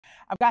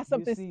I've got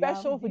You something see,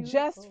 I'm special for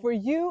just for beautiful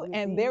you,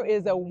 and there within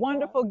is a and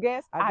wonderful without.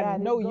 guest I I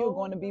got know it you're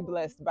going to going be on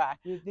blessed by.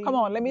 Come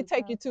on, within let and me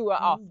take you without. to her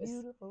I'm office.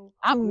 beautiful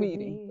I'm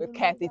meeting with within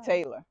and Kathy without.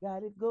 Taylor.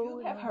 Got it You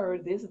going have on.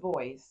 heard this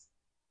voice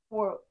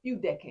for a few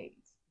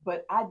decades,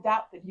 but I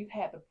doubt that you've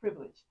had the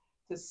privilege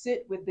to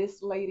sit with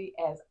this lady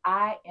as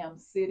I am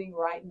sitting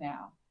right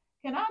now.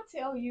 Can I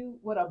tell you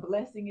what a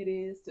blessing it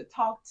is to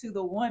talk to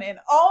the one and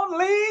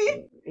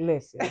only?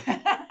 Listen, This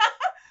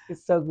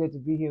it's so good to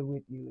be here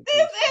with you,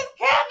 Letitia. is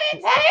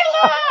Kathy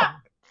Taylor.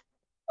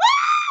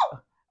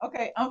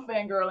 Okay, I'm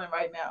fangirling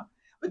right now.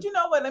 But you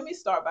know what? Let me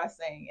start by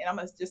saying, and I'm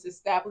going to just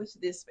establish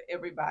this for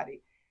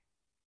everybody.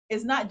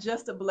 It's not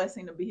just a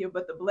blessing to be here,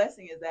 but the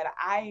blessing is that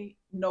I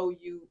know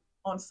you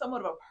on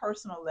somewhat of a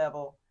personal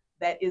level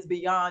that is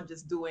beyond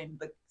just doing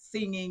the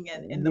singing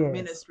and the Yes.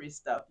 ministry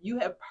stuff. You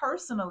have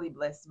personally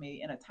blessed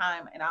me in a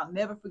time, and I'll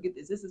never forget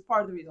this. This is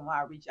part of the reason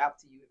why I reach out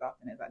to you as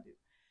often as I do.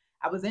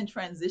 I was in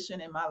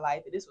transition in my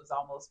life, and this was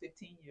almost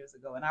 15 years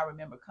ago. And I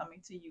remember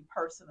coming to you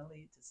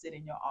personally to sit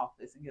in your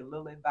office and get a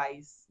little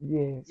advice.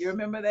 You Yes.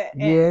 remember that?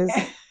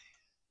 Yes.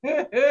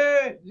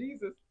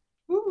 Jesus.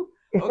 Woo.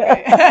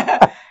 Okay.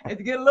 And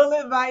to get a little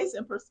advice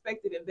and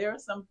perspective. And there are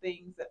some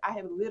things that I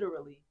have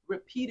literally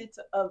repeated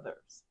to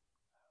others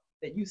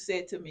that you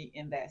said to me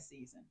in that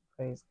season.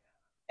 Praise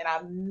And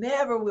I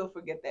never will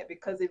forget that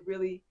because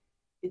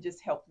it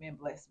just helped me and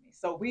blessed me.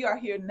 So we are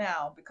here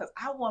now because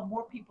I want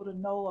more people to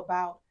know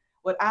about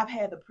what I've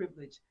had the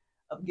privilege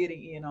of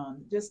getting in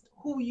on, just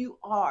who you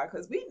are.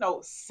 Because we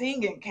know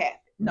singing, Kathy.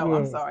 No,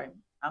 I'm Yes. sorry.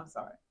 I'm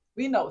sorry.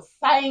 We know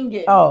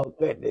singing, Oh,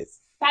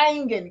 goodness.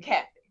 singing,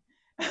 Kathy.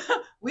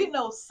 We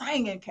know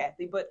singing,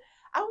 Kathy. But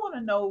I want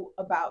to know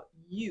about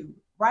you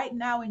right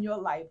now in your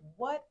life.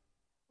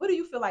 What do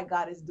you feel like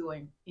God is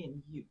doing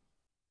in you?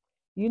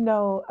 You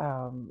know,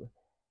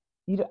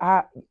 you know,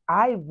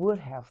 I would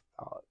have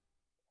thought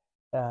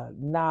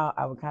now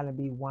I would kind of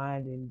be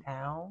winding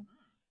down,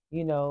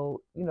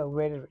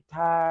 ready to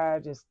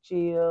retire, just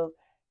chill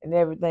and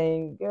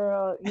everything.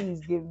 Girl,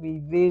 he's giving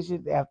me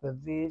vision after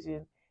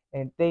vision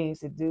and things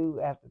to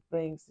do after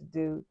things to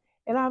do.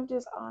 And I'm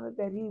just honored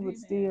that he would Amen.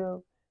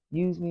 still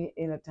use me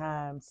in a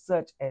time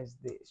such as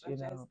this, Such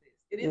as this.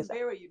 It is Yes, a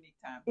very unique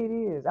time for it you.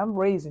 is. I'm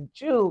raising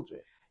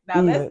children.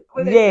 Now let's Even.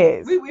 well, listen.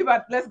 Yes. We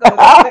about let's go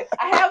there.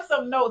 I have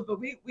some notes, but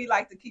we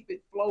like to keep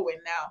it flowing.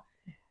 Now,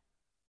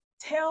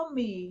 tell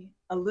me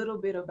a little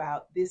bit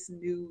about this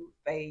new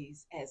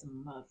phase as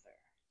mother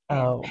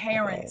and Oh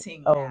man.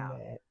 parenting Oh now.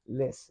 man.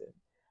 Listen.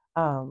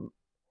 Um,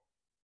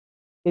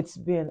 it's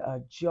been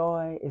a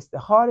joy. It's the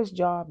hardest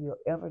job you'll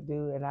ever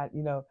do. And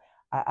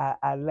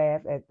I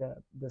laugh at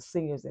the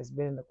singers that's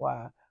been in the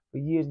choir for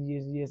years and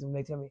years and years, and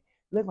they tell me,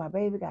 "Look, my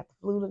baby got the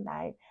flu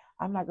tonight.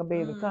 I'm not gonna be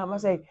able to come." I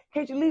say, Mm,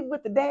 "Can't you leave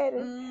with the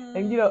daddy?"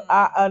 And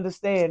I mm.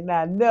 understand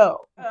now.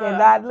 No, you Uh,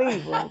 cannot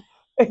leave them.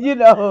 you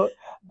know,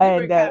 and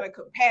Different kind of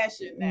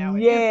compassion now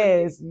and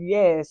empathy. yes,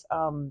 yes.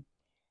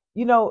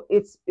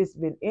 It's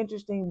been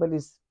interesting, but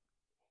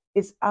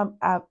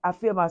I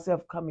feel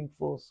myself coming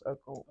full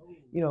circle.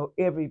 Oh,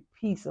 Every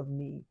piece of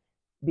me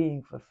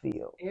being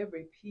fulfilled.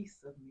 every piece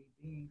of me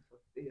being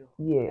fulfilled.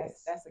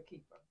 Yes, That's a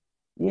keeper.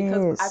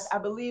 Because yes, I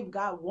believe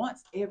God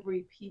wants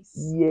every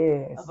piece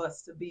of yes,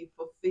 us to be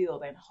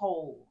fulfilled and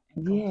whole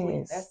and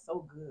complete. yes, That's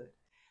so good.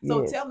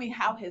 So yes. tell me,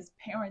 how has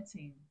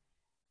parenting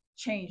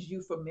changed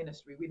you for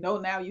ministry? We know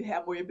now you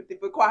have more empathy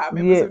for choir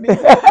members Yeah. who need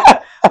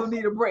who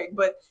need a break,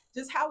 but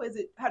just how is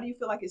it? How do you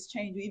feel like it's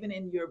changed you, even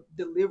in your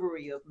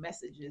delivery of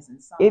messages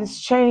and It's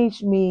songs?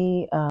 changed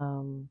me.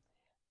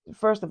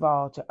 First of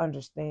all, to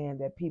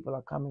understand that people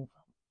are coming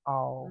from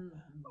all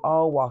Mm-hmm.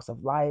 all walks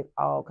of life,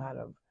 all kind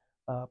Mm-hmm.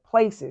 of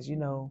places,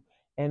 Mm-hmm.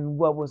 and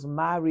what was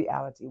my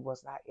reality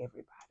was not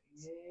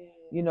everybody's.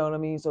 You know Yeah. what I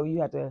mean? So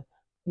you have to,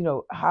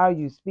 how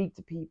you speak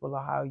to people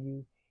or how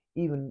you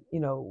even,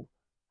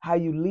 how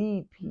you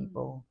lead Mm-hmm.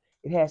 people.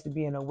 It has to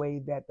be in a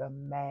way that the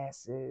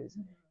masses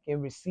Mm-hmm.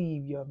 can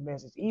receive your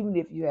message, even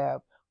if you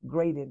have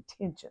great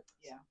intentions.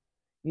 Yeah.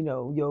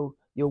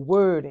 Your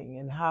wording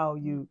and how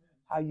Mm-hmm.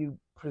 you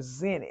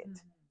present it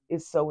Mm-hmm.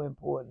 is so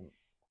important.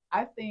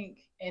 I think,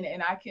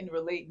 and I can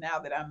relate now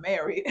that I'm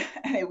married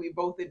and we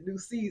both in new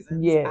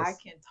seasons. I Yes,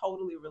 can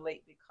totally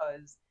relate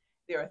because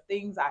there are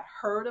things I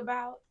heard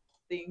about,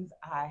 things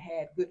I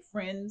had good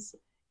friends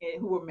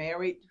who were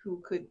married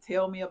who could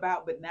tell me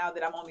about, but now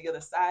that I'm on the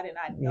other side and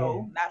I yeah,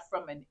 know, not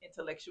from an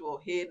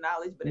intellectual head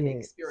knowledge, but an yeah,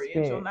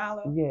 experiential spirit,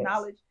 yes,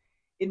 knowledge,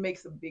 it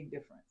makes a big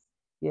difference.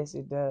 yes,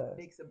 it does.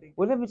 Makes a big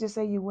Well, let me difference. just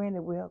say you win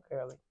it well,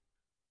 Curly.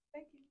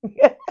 Thank you.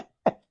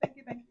 Thank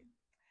you. Thank you.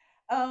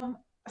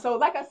 So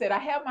like I said, I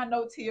have my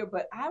notes here,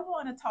 but I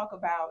want to talk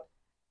about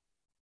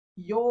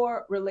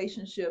your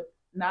relationship,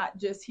 not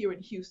just here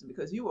in Houston,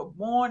 because you were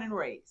born and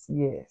raised.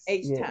 Yes,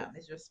 H yes. Town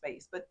is your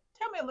space. But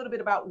tell me a little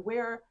bit about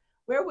where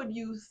would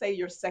you say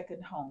your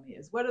second home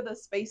is? What are the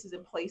spaces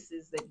and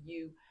places that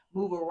you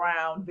move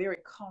around very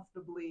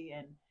comfortably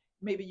and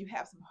maybe you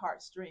have some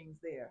heartstrings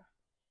there?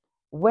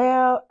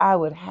 Well, I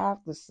would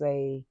have to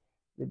say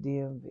the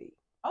DMV.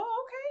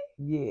 Oh, okay.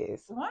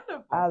 Yes,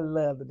 I Wonderful.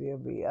 love the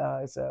DMV.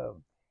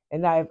 It's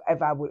And now,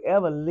 if I would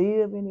ever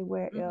live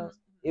anywhere Mhm. else,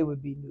 it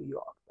would be New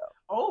York, though.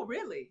 Oh,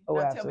 really? Oh,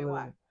 Now tell me absolutely.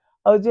 why.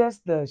 Oh,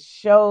 just the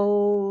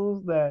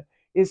shows,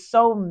 it's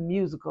so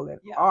musical and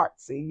Yeah.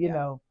 artsy, you Yeah.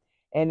 know.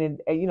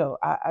 And you know,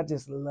 I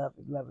just love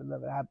it, love it,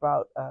 love it.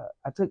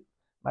 I took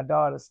my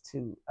daughters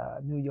to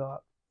New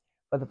York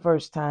for the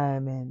first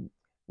time, and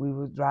we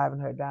was driving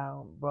her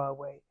down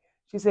Broadway.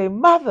 She said,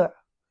 "Mother,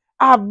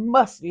 I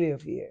must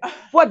live here.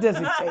 What does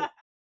it take?"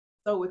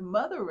 So with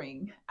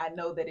mothering, I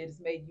know that it has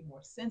made you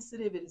more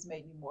sensitive, it has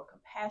made you more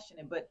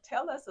compassionate, but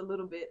tell us a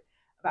little bit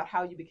about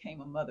how you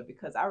became a mother,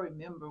 because I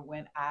remember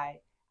when I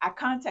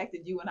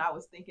contacted you when I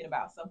was thinking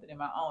about something in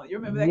my own. You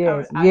remember that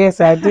Yes, conversation?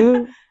 yes, I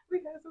do. We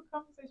had some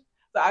conversation.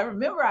 So I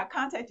remember I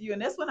contacted you,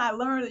 and that's when I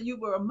learned that you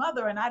were a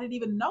mother, and I didn't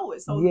even know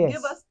it. So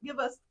Yes. give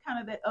us kind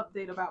of that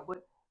update about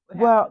what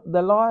Well, happened.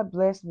 the Lord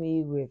blessed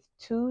me with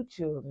two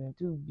children,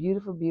 two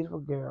beautiful, beautiful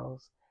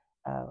girls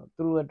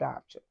through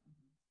adoption.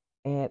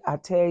 And I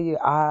tell you,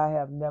 I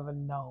have never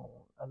known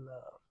a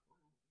love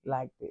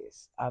like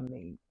this. I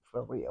mean,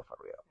 for real, for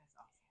real.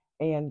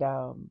 That's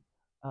awesome.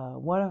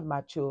 And one of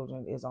my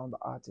children is on the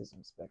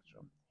autism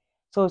spectrum.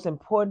 So it's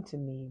important to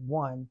me,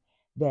 one,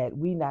 that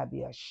we not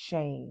be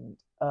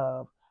ashamed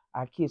of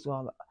our kids who are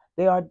on the,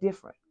 they are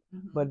different,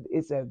 but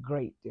it's a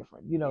great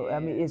different. You know, I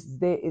mean, it's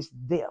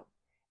them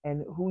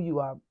and who you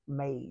are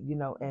made, you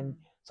know. And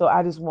so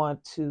I just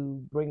want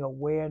to bring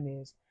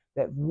awareness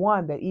that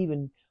one, that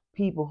even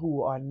people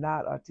who are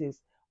not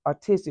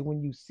artistic,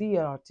 when you see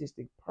an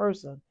autistic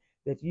person,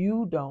 that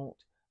you don't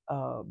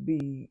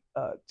be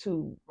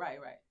too, Right,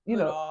 right. you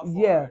Put know, off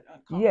yeah, or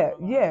yeah,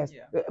 uncomfortable. yes.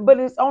 Yeah. But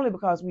it's only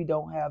because we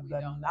don't have We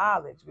the don't know.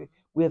 knowledge.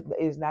 With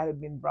it's not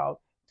been brought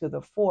to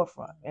the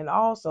forefront, and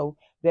also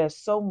there's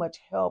so much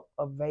help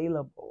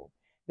available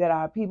that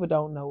our people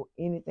don't know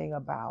anything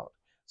about.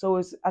 So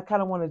it's I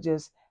kind of want to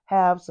just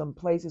have some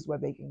places where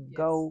they can Yes.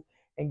 go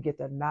and get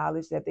the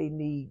knowledge that they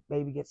need,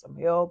 maybe get some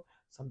help,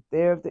 some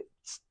therapy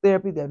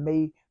that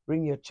may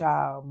bring your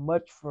child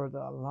much further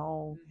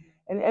along.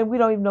 And we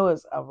don't even know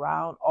it's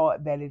around or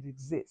that it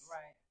exists.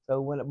 Right.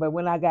 So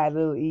when I got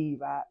little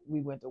Eve,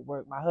 we went to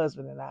work. My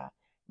husband and I.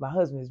 My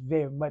husband is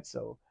very much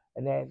so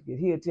an advocate.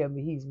 He'll tell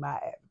me he's my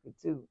advocate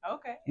too.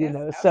 Okay. You Yes,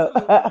 know, so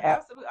absolutely.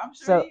 Absolutely. I'm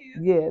sure so he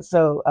is. yeah,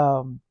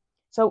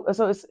 so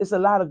it's a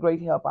lot of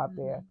great help out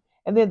there.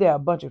 And then there are a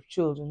bunch of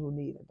children who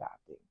need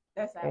adopting.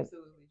 That's And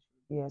absolutely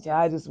true. yeah, so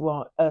I just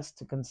want us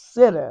to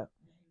consider,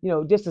 you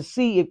know, just to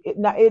see if it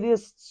now it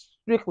is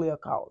strictly a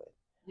calling.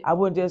 I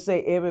wouldn't just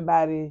say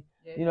everybody,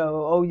 you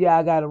know, oh yeah,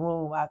 I got a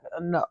room.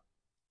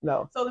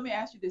 No. So let me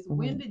ask you this: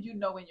 when did you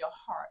know in your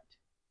heart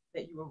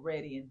that you were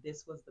ready and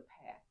this was the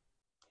path?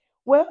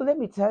 Well, let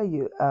me tell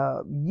you,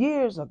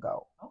 years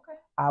ago, Okay.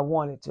 I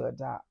wanted to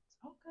adopt,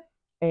 Okay.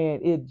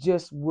 and it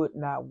just would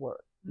not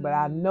work. But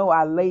I know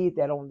I laid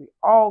that on the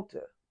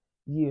altar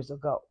years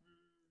ago.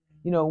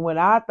 You know, when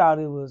I thought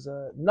it was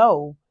a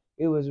no,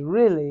 it was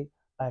really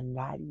a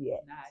not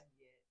yet. Not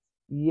yet.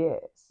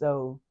 Yes.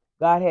 So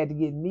God had to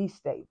get me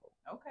stable.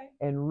 Okay.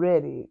 And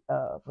ready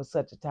for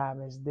such a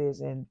time as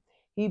this. And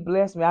He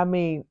blessed me. I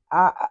mean,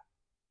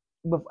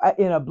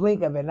 in a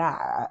blink of an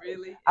eye.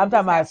 Really? I'm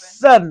talking about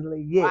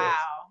suddenly, yes.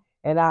 Wow.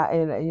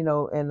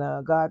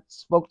 And God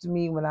spoke to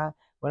me when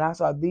I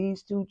saw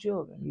these two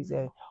children. He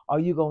said, "Are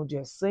you gonna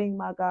just sing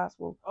my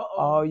gospel,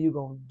 or are you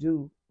gonna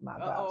do my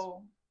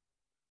gospel?"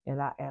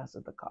 And I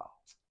answered the call.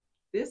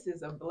 This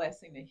is a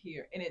blessing to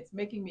hear, and it's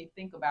making me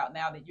think about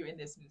now that you're in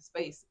this new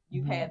space.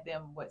 You've had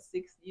them what,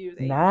 6 years?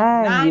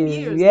 9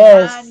 years.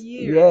 Yes. 9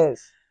 years.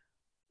 Yes.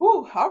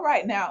 Whew, all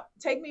right, now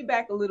take me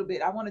back a little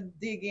bit. I want to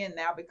dig in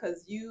now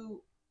because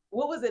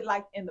what was it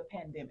like in the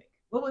pandemic?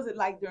 What was it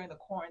like during the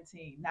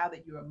quarantine? Now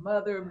that you're a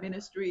mother,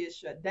 ministry is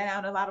shut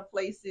down a lot of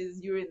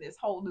places. You're in this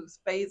whole new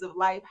phase of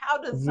life. How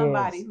does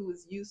somebody who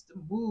is used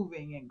to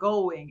moving and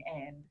going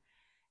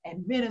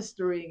and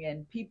ministering,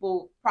 and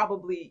people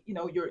probably, you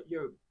know, your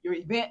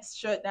events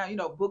shut down, you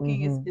know,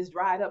 booking is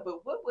dried up,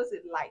 but what was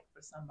it like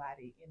for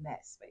somebody in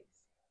that space?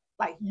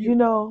 Like You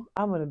know,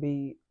 I'm gonna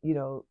be, you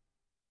know,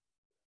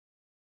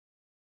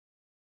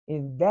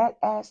 in that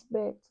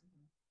aspect,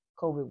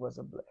 COVID was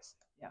a blessing.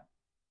 Yeah.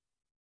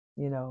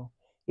 You know,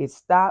 it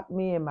stopped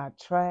me in my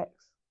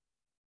tracks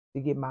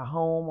to get my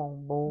home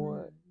on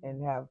board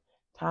and have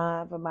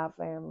time for my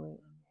family.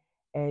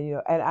 And you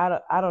know, and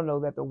I don't know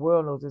that the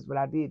world knows this, but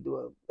I did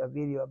do a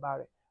video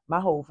about it. My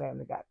whole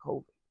family got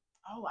COVID.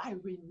 Oh, I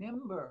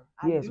remember.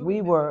 Yes,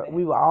 we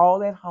were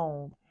all at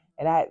home,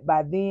 and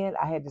by then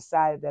I had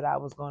decided that I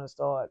was going to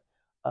start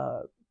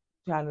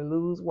trying to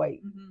lose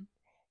weight,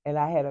 and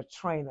I had a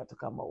trainer to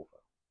come over,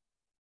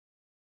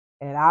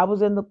 and I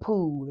was in the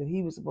pool, and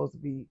he was supposed to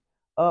be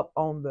up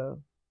on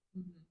the,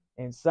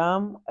 and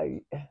some.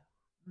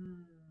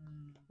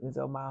 And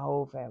so my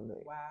whole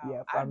family. Wow.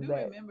 Yeah, I do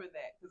remember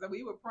that because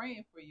we were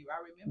praying for you. I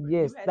remember.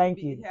 Yes,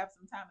 thank you. You have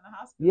some time in the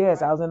hospital.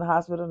 Yes, right? I was in the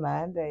hospital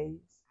 9 days.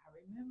 I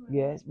remember.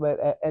 Yes,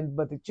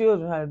 but the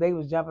children, honey, they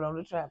was jumping on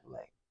the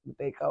trampoline with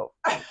their coat.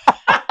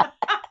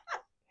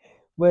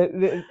 But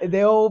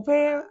their old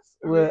parents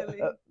were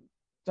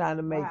trying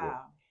to make it.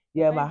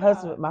 Yeah, Thank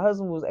God. my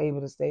husband was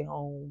able to stay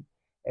home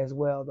as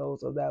well, though,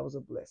 so that was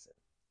a blessing.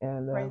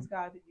 And Praise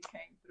God that you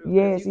came through,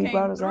 because yes, you he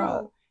brought came us out.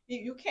 through.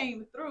 You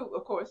came through.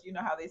 Of course, you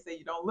know how they say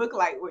you don't look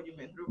like what you've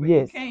been through, but you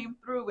Yes, came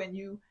through, and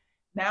you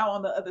now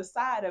on the other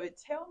side of it.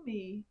 Tell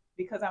me,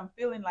 because I'm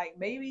feeling like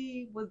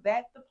maybe was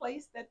that the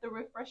place that the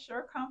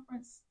RefresHer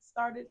conference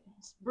started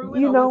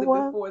brewing, you or know was it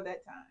what? before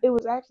that time? It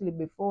was actually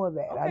before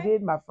that. I Okay,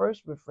 did my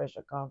first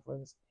refresher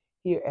conference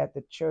here at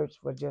the church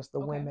for just the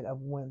okay, women of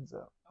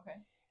Windsor. okay.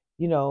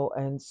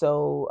 And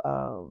so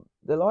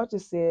the Lord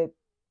just said,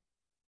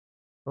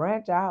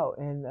 branch out,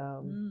 and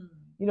Mm,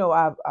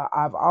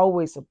 I've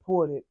always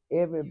supported you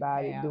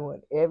everybody have.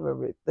 doing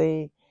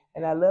everything, You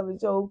and I have. love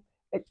it. So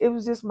it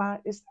was just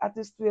I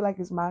just feel like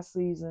it's my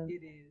season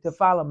It to is.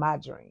 follow my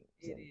dreams.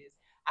 It is.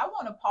 I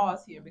want to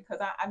pause here because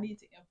I need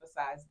to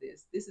emphasize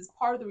this. This is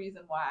part of the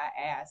reason why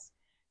I asked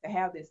to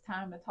have this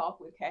time to talk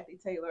with Kathy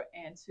Taylor,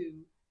 and to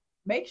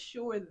make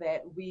sure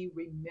that we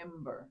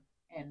remember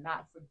and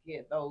not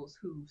forget those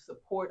who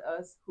support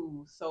us,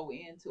 who sow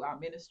into our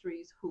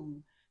ministries,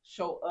 who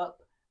show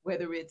up,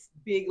 whether it's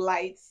big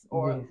lights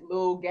or Yes,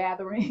 little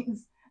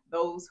gatherings,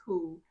 those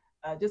who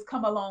just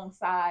come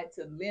alongside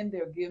to lend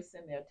their gifts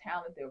and their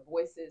talent, their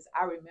voices.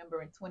 I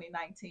remember in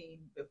 2019,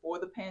 before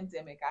the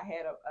pandemic, I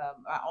had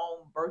my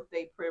own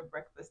birthday prayer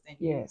breakfast, and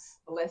you yes,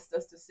 blessed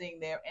us to sing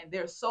there. And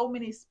there's so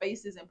many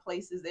spaces and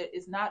places that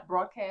it's not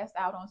broadcast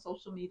out on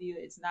social media.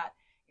 It's not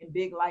in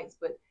big lights,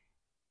 but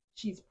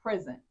she's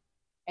present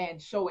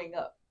and showing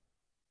up.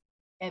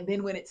 And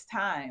then when it's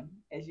time,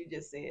 as you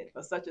just said,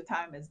 for such a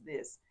time as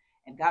this,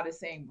 and God is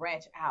saying,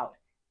 branch out,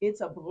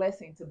 it's a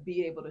blessing to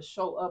be able to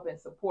show up and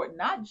support,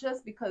 not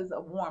just because a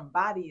warm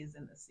body is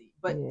in the seat,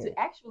 but yes, to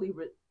actually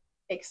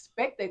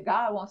expect that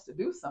God wants to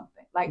do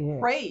something. Like yes,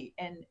 pray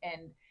and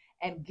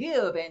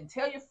give and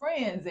tell your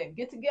friends and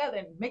get together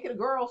and make it a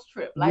girls'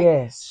 trip. Like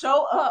yes.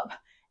 show up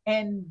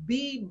and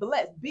be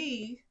blessed,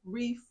 be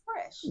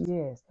refreshed.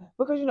 Yes,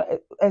 because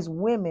as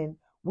women,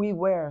 we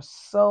wear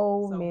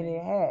so So many many.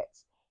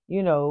 hats.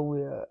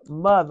 We're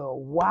mother,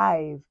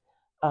 wife,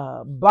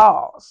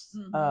 boss,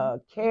 Mm-hmm.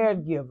 Mm-hmm.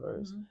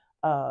 caregivers.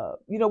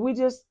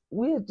 Mm-hmm.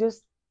 We're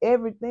just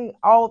everything,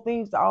 all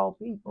things to all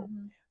people.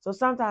 Mm-hmm. So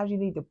sometimes you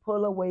need to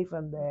pull away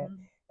from that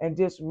Mm-hmm. and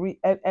just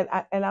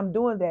and I'm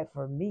doing that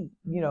for me.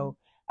 Mm-hmm.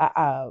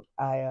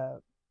 I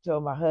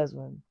told my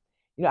husband,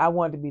 I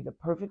wanted to be the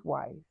perfect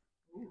wife.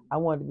 Ooh. I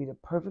wanted to be the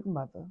perfect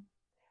mother.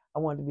 I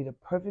wanted to be the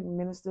perfect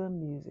minister of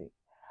music.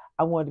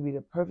 I wanted to be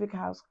the perfect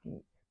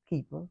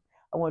housekeeper.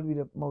 I wanted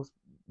to be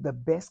the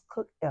best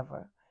cook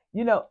ever.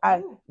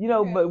 Ooh,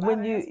 you had a But lot when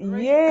of you,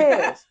 aspirations.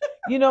 yes,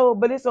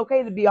 but it's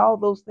okay to be all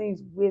those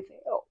things with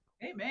help.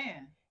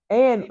 Amen.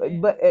 And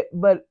Amen.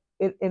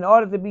 in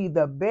order to be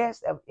the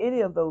best of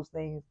any of those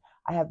things,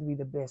 I have to be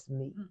the best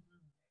me. Mm-hmm.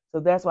 So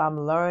that's why I'm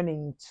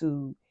learning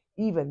to,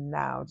 even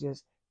now,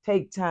 just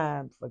take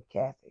time for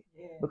Kathy.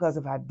 Because Yes,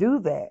 if I do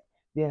that,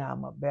 then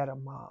I'm a better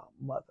mom,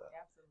 mother.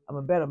 I'm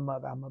a absolutely. better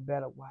mother. I'm a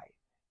better wife.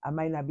 I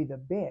might not be the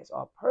best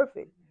or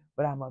perfect, Mm-hmm.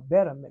 but I'm a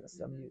better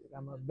minister of music. Mm-hmm.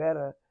 I'm a Mm-hmm.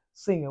 better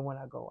singer when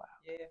I go out.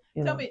 Yeah.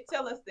 You know,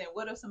 Tell us then,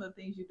 what are some of the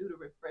things you do to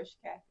refresh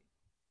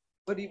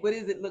Kathy? What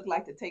does it look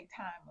like to take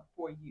time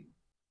for you?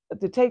 but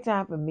to take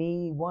time for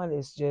me, one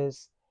is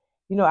just,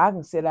 I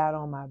can sit out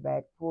on my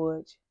back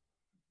porch,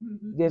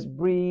 just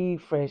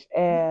breathe fresh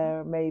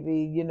air,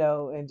 maybe,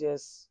 and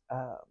just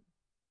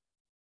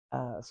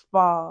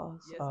spas,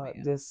 Yes, ma'am.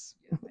 just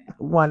Yes, ma'am.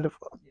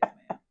 wonderful. Yes,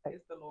 ma'am.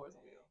 It's the Lord's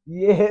will.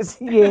 Yes,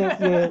 yes,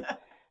 yes.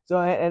 So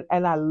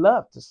and I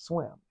love to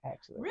swim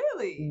actually.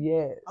 Really?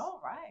 Yes.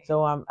 All right.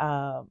 So I'm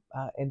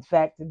in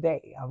fact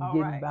today All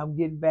right. I'm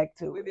getting back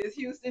to With it. this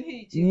Houston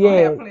heat, she's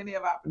gonna have Yes, plenty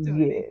of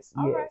opportunity. yes,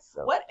 All right. yes.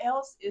 So What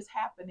else is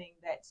happening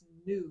that's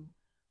new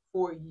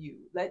for you?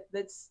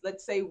 Let's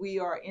say we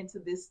are into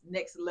this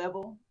next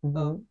level of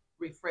hmm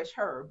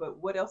RefresHer, but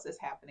what else is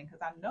happening?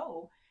 Because I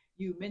know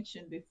you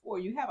mentioned before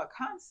you have a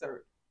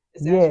concert.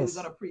 It's actually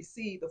going yes, to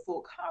precede the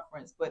full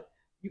conference, but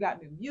you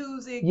got new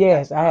music. You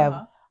got yes. uh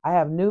huh. I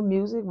have new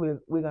music.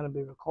 We're gonna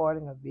be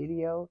recording a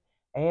video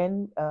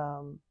and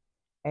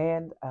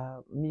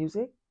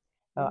music.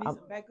 You need I'm,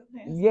 some backup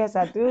dancers. yes,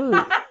 I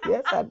do.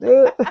 Yes, I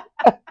do.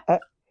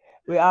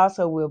 We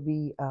also will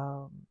be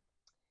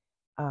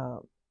uh,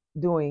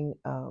 doing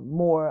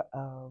more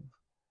of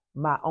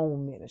my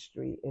own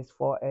ministry as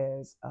far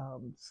as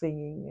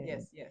singing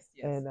Yes, yes,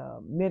 yes, and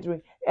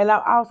mentoring. And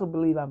I also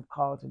believe I'm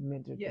called to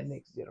mentor the yes,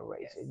 next yes,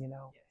 generation.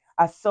 yes.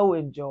 I so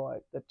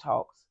enjoyed the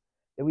talks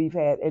that we've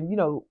had, and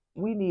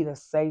we need a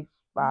safe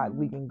spot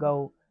we Mm-hmm. can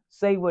go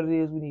say what it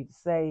is we need to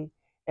say,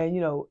 and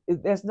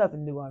there's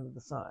nothing new under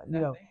the sun.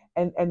 Nothing.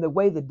 And the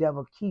way the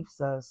devil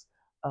keeps us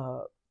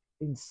uh,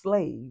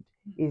 enslaved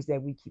Mm-hmm. is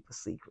that we keep a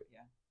secret. Yeah,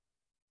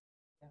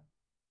 yeah.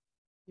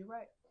 You're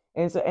right.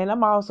 And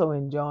I'm also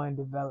enjoying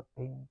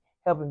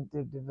helping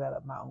to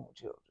develop my own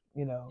children.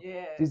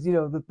 Yes. Just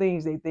the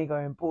things they think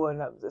are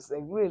important. I'm just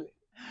saying, really,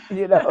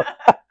 you know,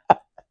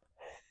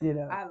 you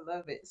know. I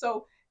love it.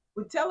 So,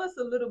 tell us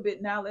a little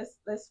bit now.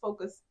 Let's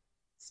focus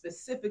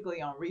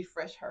specifically on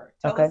RefresHer.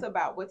 Tell Okay. us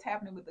about what's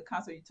happening with the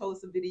concert. You told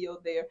us the video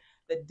there,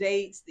 the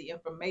dates, the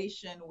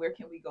information, where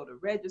can we go to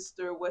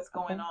register, what's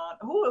going Okay. on,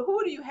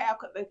 who do you have?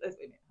 Let's wait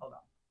a minute, hold on.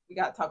 We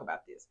got to talk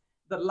about this.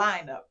 The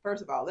lineup.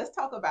 First of all, let's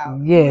talk about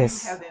who you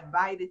Yes. have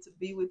invited to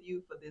be with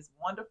you for this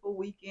wonderful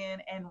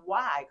weekend and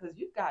why. Because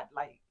you got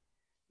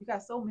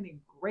so many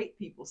great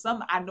people.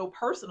 Some I know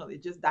personally,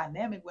 just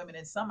dynamic women,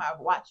 and some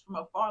I've watched from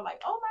afar,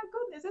 like, oh my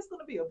goodness, it's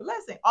going to be a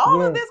blessing.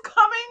 All of Yes. this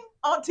coming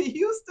onto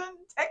Houston,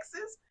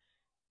 Texas.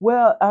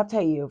 Well, I'll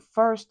tell you,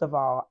 first of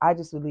all, I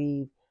just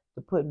believe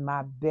to put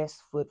my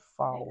best foot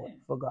forward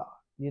Amen. for God,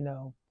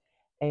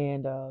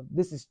 and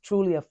this is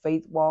truly a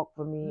faith walk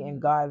for me,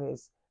 and God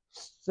has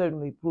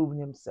certainly proven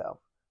himself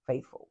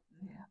faithful.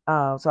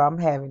 So I'm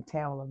having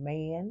Tamala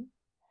Mann.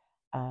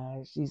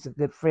 She's a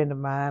good friend of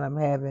mine. I'm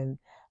having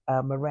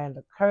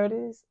Miranda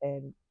Curtis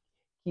and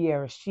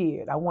Kiara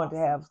Sheard. I wanted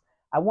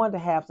to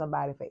have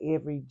somebody for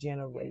every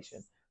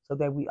generation, so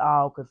that we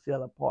all could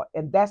feel a part.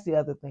 And that's the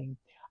other thing.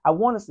 I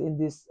want us in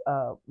this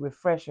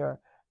refresher,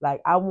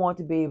 like I want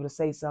to be able to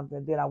say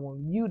something, then I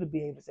want you to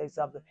be able to say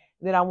something,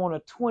 and then I want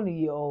a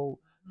 20-year-old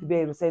to be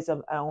able to say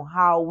something on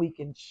how we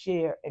can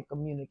share and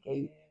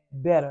communicate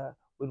better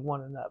with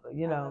one another.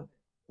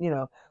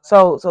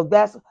 So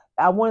that's,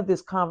 I wanted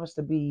this conference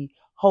to be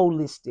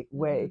holistic,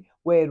 where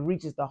it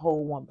reaches the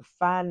whole one, but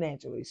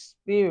financially,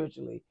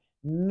 spiritually,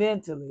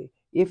 mentally,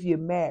 if you're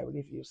married,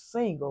 if you're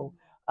single,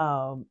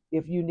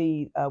 if you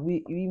need,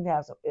 we even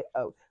have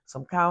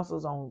some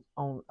counselors on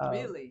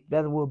Really?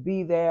 that will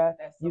be there.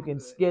 That's You so can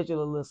good.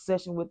 schedule a little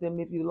session with them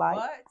if you like.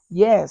 What?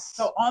 Yes.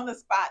 So on the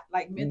spot,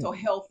 like mental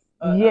health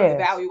Yes.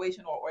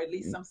 evaluation, or at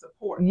least some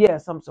support. Yeah,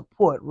 some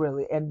support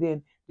really, and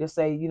then just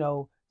say,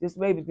 just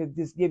maybe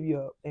just give you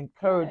an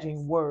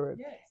encouraging word.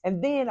 Yes.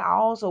 And then I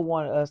also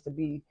wanted us to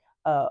be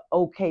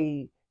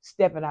okay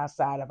stepping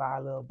outside of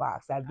our little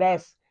box. Now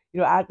that's,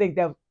 I think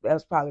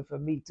that's probably for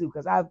me too,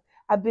 because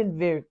I've been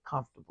very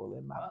comfortable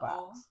in my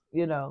box,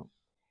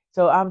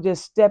 So I'm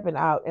just stepping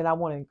out, and I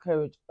want to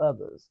encourage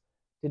others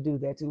to do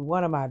that too.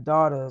 One of my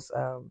daughters,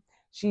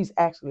 she's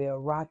actually a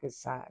rocket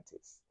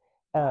scientist.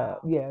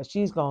 Yeah,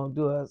 she's gonna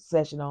do a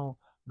session on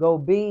go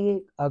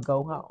big or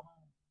go home.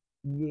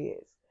 Yes.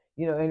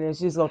 And then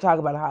she's gonna talk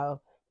about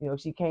how,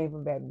 she came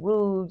from Baton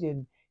Rouge,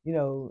 and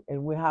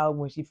and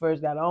when she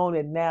first got on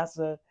at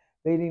NASA,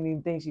 they didn't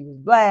even think she was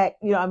black.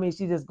 She's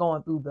just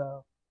going through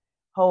the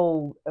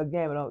whole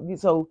gamut.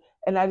 So,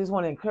 and I just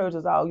want to encourage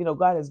us all,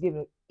 God has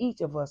given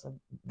each of us a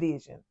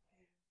vision.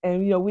 And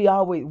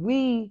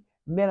we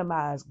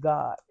minimize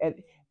God.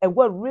 And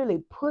what really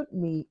put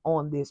me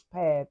on this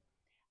path,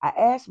 I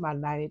asked my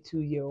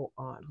 92-year-old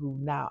aunt, who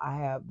now I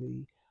have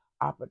the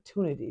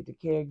opportunity to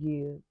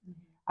caregive.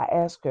 I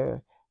asked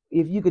her,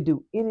 if you could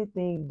do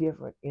anything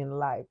different in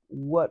life,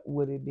 what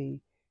would it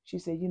be? She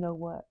said, you know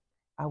what?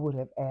 I would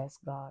have asked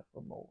God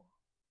for more.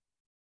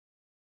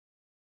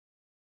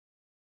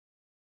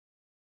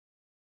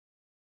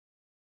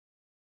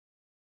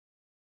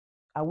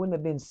 I wouldn't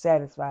have been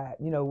satisfied,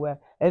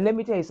 and let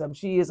me tell you something.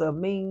 She is a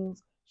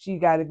means. She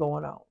got it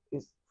going on.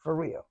 It's for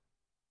real.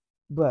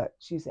 But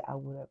she said, I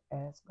would have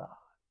asked God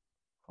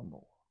for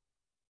more.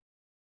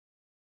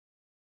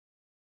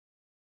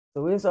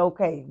 So it's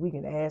okay. We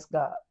can ask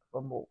God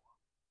for more.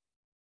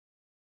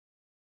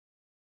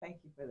 Thank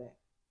you for that.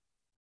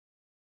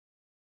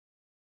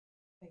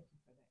 Thank you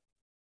for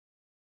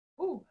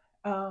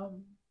that.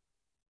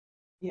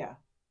 Yeah.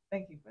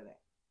 Thank you for that.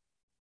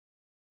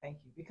 Thank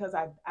you. Because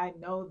I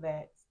know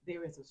that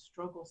there is a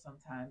struggle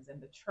sometimes,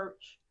 and the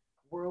church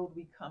world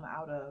we come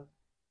out of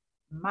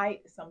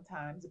might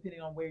sometimes,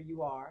 depending on where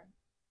you are,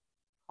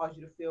 cause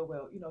you to feel,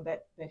 well,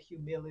 that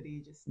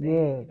humility, just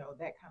stay,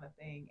 that kind of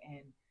thing.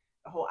 And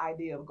the whole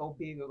idea of go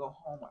big or go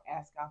home or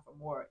ask God for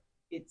more,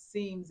 it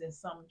seems in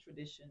some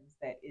traditions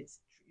that you're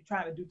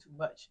trying to do too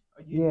much,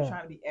 or you're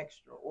trying to be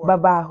extra.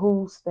 But by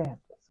whose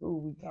standards? Who are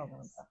we talking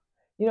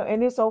about?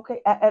 And it's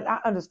okay. And I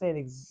understand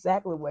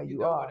exactly where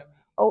you are. What I mean.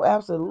 Oh,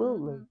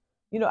 absolutely.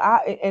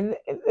 And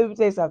let me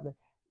tell you something.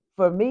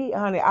 For me,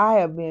 honey, I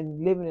have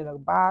been living in a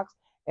box,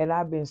 and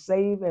I've been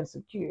safe and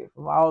secure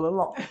from all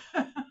along.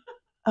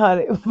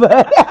 Honey,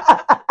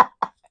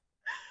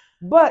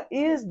 but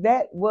is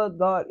that what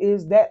God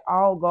is? That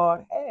all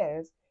God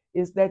has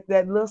is that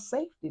little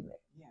safety net.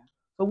 Yeah.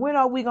 So when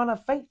are we gonna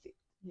face it?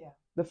 Yeah.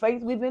 The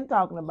faith we've been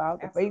talking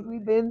about, the faith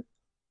we've been,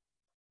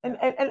 and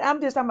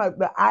I'm just talking about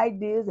the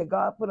ideas that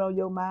God put on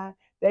your mind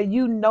that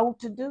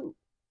to do.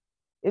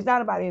 It's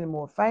not about any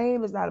more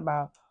fame. It's not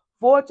about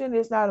fortune.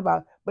 It's not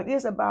about, but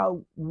it's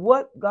about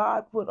what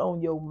God put on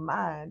your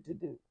mind to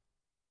do.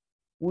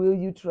 Will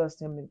you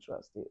trust Him and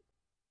trust it?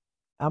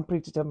 I'm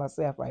preaching to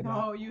myself right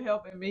now. Oh, you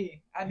helping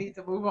me. I need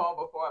to move on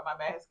before my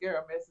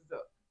mascara messes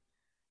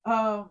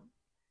up.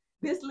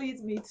 This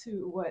leads me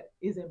to what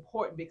is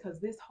important, because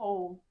this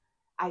whole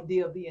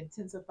idea of the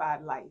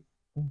intensified life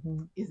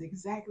is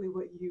exactly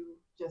what you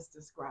just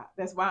described.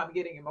 That's why I'm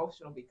getting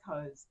emotional,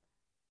 because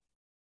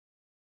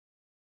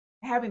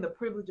having the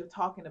privilege of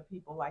talking to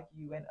people like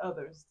you and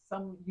others,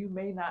 some you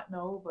may not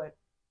know, but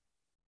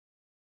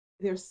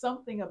there's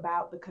something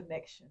about the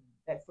connection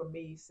that for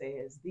me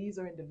says these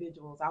are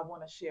individuals I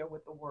want to share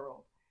with the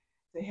world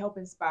to help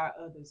inspire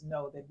others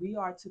know that we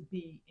are to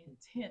be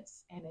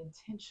intense and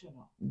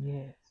intentional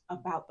Yes.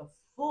 about the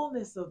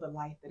fullness of the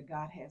life that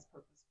God has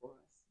purpose for us.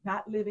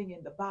 Not living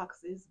in the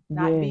boxes,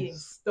 not being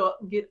stuck,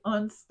 get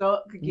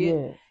unstuck,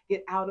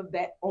 get out of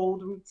that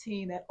old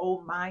routine, that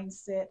old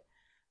mindset.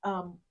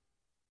 Um,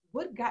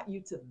 what got you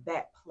to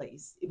that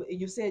place?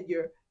 You said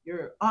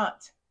your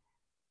aunt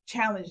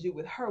challenged you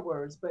with her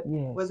words, but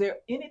was there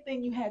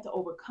anything you had to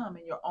overcome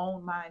in your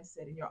own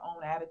mindset, in your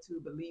own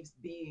attitude, beliefs,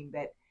 being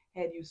that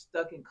had you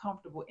stuck and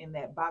comfortable in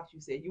that box?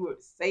 You said you were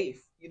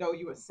safe,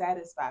 you were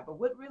satisfied, but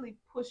what really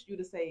pushed you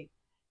to say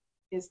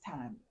it's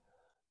time?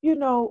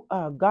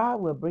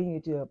 God will bring you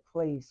to a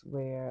place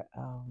where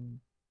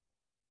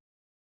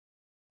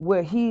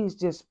He's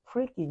just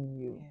pricking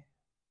you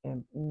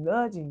and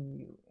nudging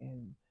you,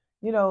 and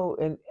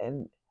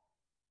and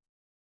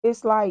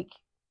it's like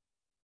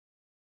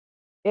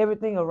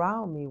everything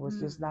around me was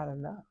just not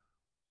enough.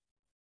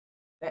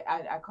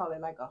 I call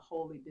it like a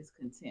holy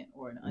discontent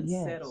or an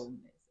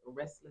unsettledness or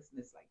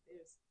restlessness. Like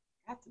there's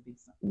got to be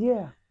something.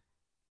 Yeah.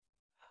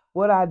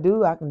 What I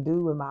do, I can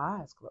do with my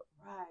eyes closed.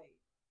 Right.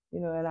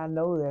 And I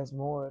know there's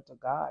more to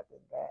God than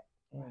that.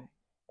 Right.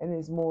 And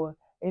it's more,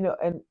 and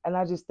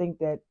I just think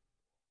that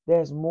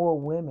there's more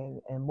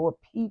women and more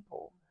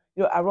people.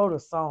 I wrote a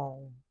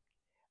song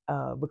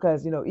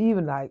because,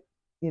 even like,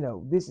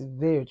 this is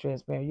very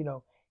transparent,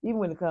 even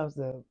when it comes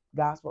to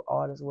gospel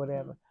artists or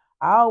whatever,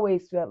 I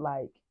always felt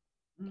like,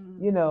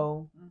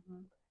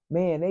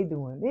 man, they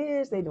doing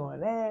this, they doing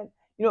that,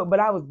 but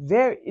I was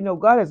very,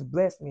 God has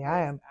blessed me.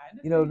 I am,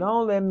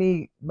 don't let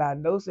me by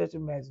no such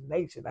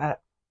imagination.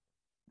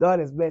 God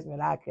has blessed me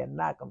and I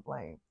cannot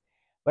complain.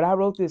 But I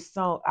wrote this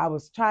song. I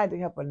was trying to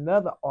help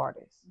another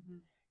artist,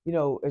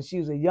 and she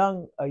was a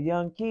young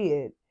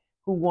kid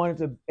who wanted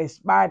to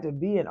aspire to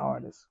be an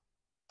artist.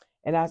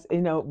 And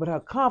but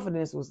her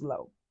confidence was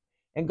low.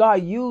 And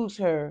God used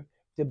her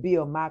to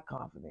build my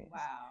confidence.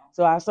 Wow.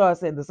 So I started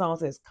saying, the song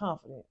says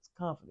confidence,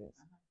 confidence.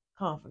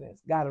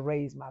 Gotta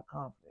raise my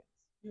confidence.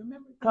 You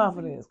remember?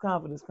 Confidence.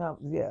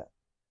 Yeah.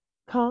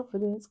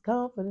 Confidence.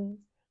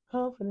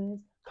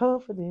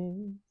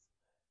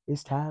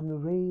 It's time to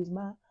raise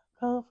my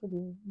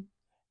confidence.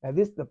 Now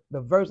this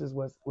the verses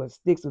what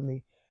sticks with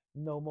me.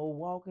 No more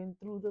walking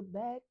through the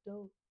back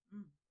door.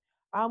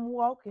 I'm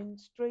walking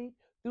straight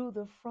through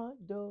the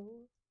front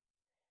door.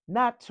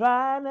 Not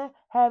trying to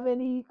have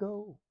an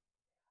ego.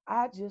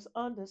 I just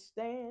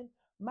understand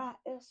my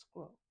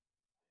escrow.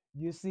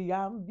 You see,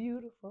 I'm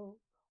beautiful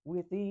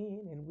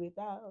within and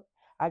without.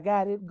 I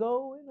got it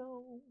going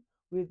on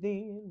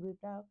within,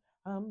 without.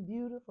 I'm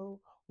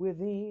beautiful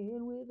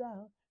within,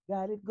 without.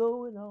 Got it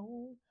going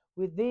on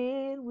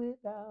within,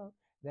 without.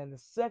 Then the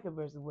second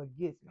verse is what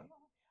gets me.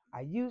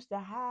 I used to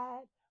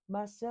hide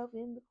myself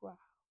in the crowd,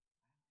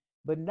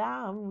 but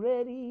now I'm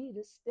ready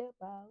to step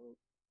out.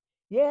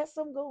 Yes,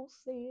 I'm gonna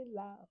say it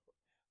loud.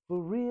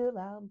 For real,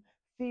 I'm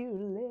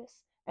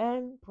fearless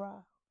and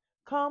proud.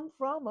 Come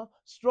from a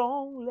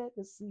strong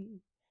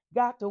legacy.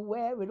 Got to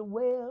wear it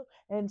well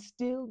and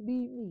still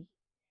be me.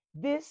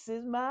 This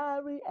is my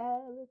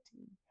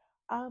reality.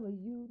 I'm a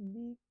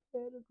unique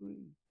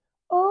pedigree.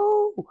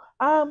 Oh,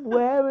 I'm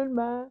wearing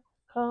my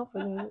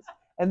confidence.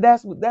 And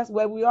that's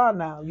where we are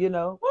now, and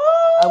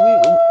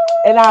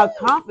our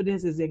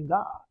confidence is in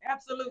God.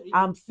 Absolutely.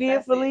 I'm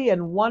fearfully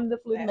and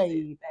wonderfully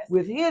made.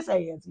 With His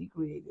hands, He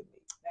created me.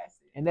 That's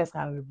it. And that's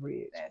kind of the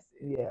bridge. That's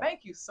it. Yeah.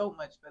 Thank you so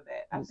much for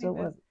that. I think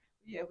that's,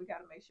 we got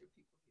to make sure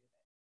people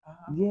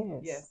hear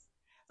that. Yes.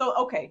 So,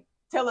 okay,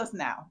 tell us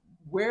now,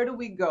 where do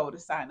we go to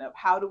sign up?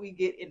 How do we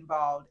get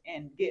involved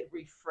and get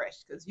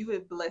refreshed? Because you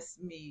have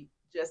blessed me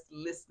just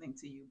listening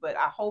to you. But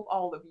I hope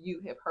all of you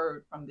have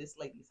heard from this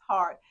lady's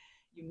heart.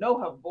 You know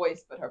her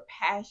voice, but her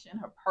passion,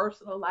 her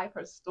personal life,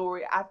 her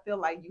story. I feel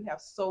like you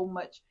have so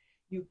much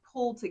you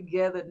pull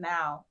together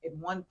now in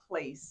one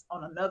place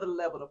on another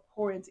level to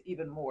pour into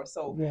even more.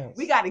 So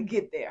we got to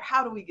get there.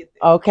 How do we get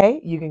there? Okay,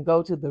 you can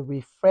go to the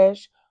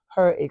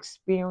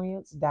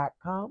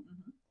RefresHerExperience.com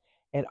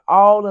and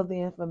all of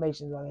the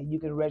information on it. You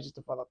can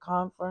register for the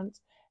conference,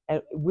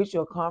 and with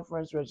your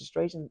conference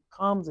registration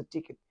comes a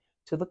ticket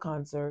to the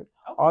concert,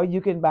 or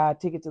you can buy a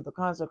ticket to the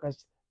concert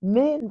because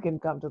men can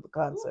come to the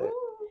concert.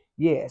 Woo-hoo.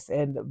 Yes,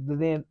 and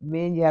then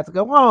men, you have to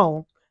go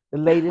home. The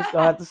ladies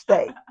don't have to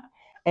stay.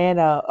 And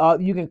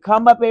you can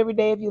come up every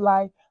day if you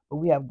like, but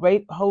we have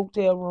great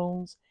hotel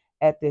rooms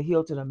at the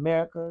Hilton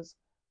Americas,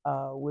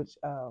 which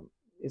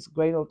is a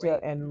great hotel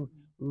and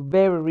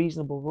very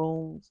reasonable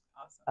rooms.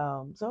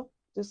 Awesome. So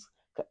just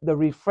the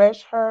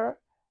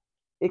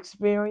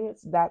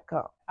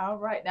RefresHerExperience.com. All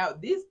right. Now,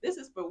 this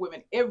is for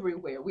women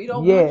everywhere. We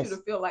don't want you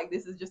to feel like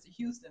this is just a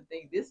Houston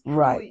thing. This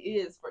truly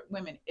is for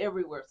women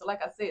everywhere. So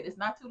like I said, it's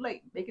not too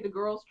late. Make it a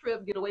girls'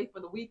 trip. Get away for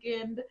the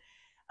weekend.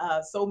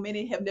 So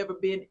many have never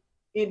been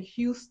in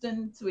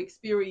Houston to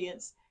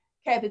experience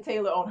Kathy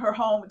Taylor on her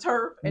home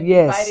turf and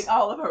inviting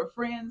all of her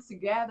friends to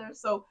gather.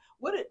 So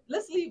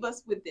let's leave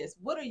us with this.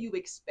 What are you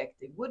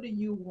expecting? What do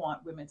you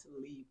want women to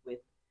leave with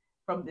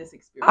from this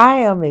experience? I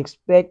am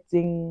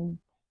expecting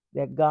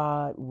that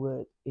God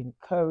would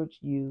encourage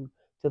you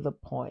to the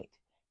point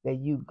that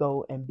you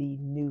go and be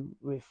new,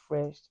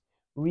 refreshed,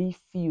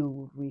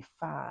 refueled,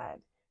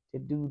 refined to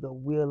do the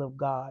will of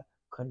God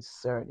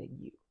concerning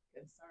you.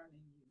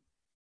 Concerning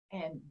you.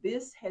 And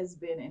this has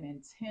been an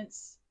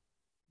intense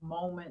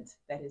moment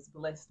that has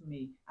blessed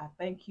me. I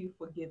thank you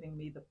for giving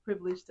me the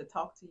privilege to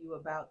talk to you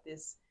about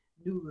this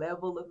new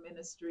level of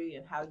ministry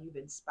and how you've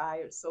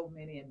inspired so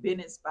many and been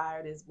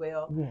inspired as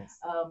well. Yes.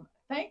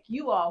 Thank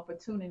you all for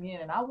tuning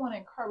in. And I want to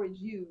encourage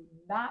you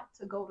not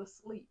to go to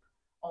sleep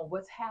on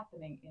what's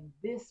happening in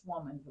this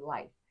woman's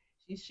life.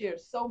 She shared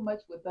so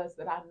much with us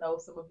that I know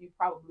some of you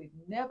probably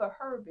never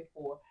heard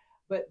before,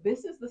 but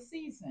this is the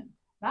season,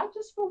 not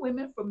just for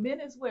women, for men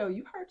as well.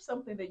 You heard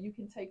something that you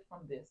can take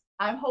from this.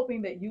 I'm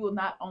hoping that you will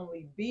not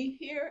only be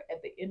here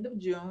at the end of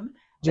June.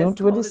 June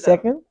Let's hold it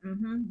up.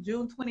 22nd.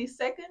 June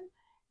 22nd.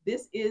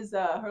 This is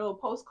her little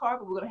postcard,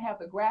 but we're going to have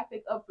the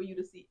graphic up for you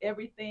to see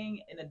everything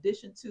in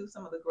addition to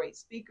some of the great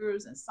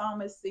speakers and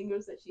psalmists,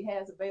 singers that she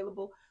has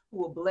available who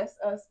will bless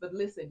us. But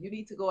listen, you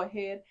need to go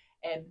ahead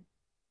and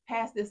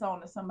pass this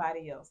on to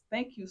somebody else.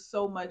 Thank you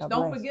so much. God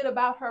Don't bless. forget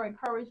about her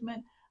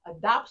encouragement.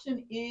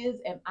 Adoption is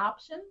an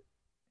option.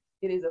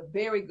 It is a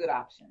very good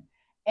option.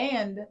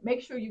 And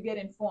make sure you get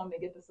informed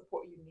and get the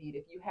support you need.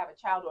 If you have a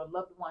child or a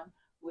loved one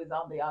who is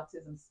on the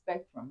autism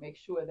spectrum, make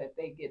sure that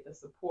they get the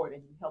support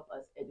and you help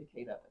us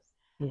educate others.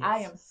 Yes. I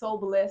am so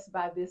blessed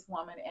by this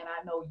woman, and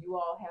I know you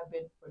all have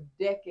been for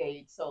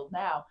decades. So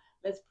now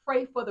let's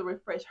pray for the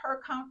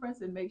RefresHer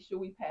conference and make sure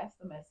we pass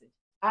the message.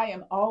 I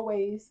am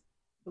always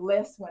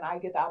blessed when I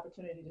get the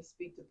opportunity to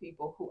speak to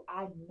people who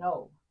I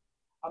know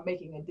are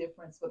making a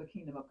difference for the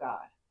kingdom of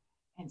God.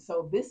 And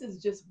so this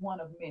is just one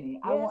of many.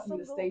 I want you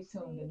to stay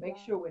tuned and make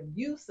sure when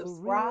you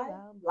subscribe,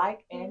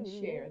 like, and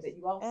share that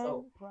you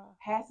also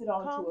pass it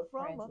on to a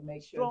friend to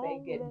make sure they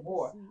get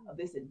more of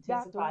this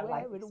intensified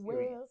life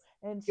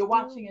experience. You're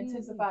watching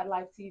Intensified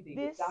Life TV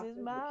with Dr.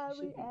 Richard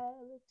Shabi.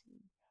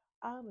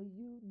 I'm a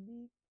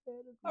unique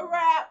A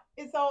wrap.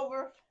 It's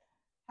over.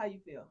 How you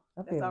feel?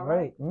 I That's feel all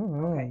great.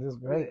 right? Okay. This is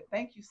great. Good.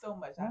 Thank you so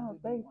much. Oh,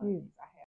 thank you.